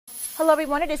Hello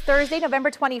everyone, it is Thursday, November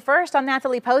 21st. I'm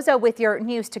Natalie Pozo with your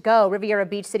news to go. Riviera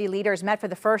Beach city leaders met for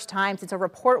the first time since a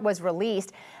report was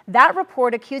released. That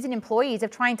report accusing employees of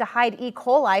trying to hide E.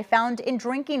 coli found in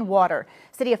drinking water.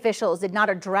 City officials did not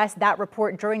address that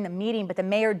report during the meeting, but the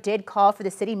mayor did call for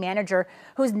the city manager,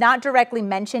 who's not directly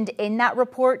mentioned in that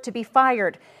report, to be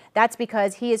fired. That's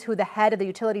because he is who the head of the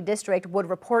utility district would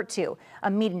report to.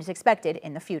 A meeting is expected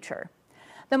in the future.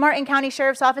 The Martin County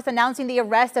Sheriff's Office announcing the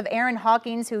arrest of Aaron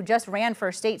Hawkins, who just ran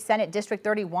for State Senate District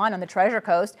 31 on the Treasure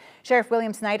Coast. Sheriff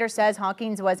William Snyder says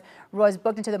Hawkins was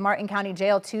booked into the Martin County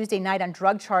Jail Tuesday night on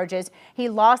drug charges. He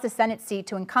lost the Senate seat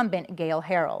to incumbent Gail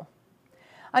Harrell.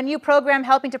 A new program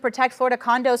helping to protect Florida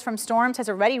condos from storms has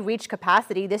already reached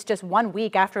capacity. This just 1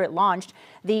 week after it launched.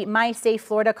 The My Safe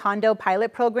Florida Condo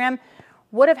Pilot Program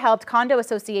would have helped condo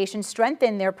associations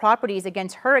strengthen their properties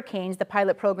against hurricanes. The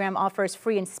pilot program offers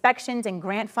free inspections and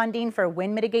grant funding for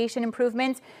wind mitigation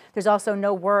improvements. There's also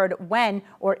no word when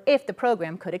or if the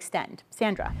program could extend.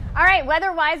 Sandra. All right,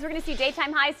 weather-wise, we're going to see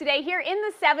daytime highs today here in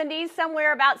the 70s,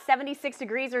 somewhere about 76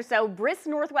 degrees or so. Brisk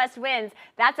northwest winds.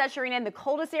 That's ushering in the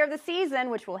coldest air of the season,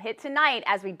 which will hit tonight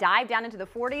as we dive down into the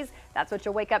 40s. That's what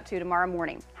you'll wake up to tomorrow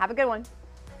morning. Have a good one.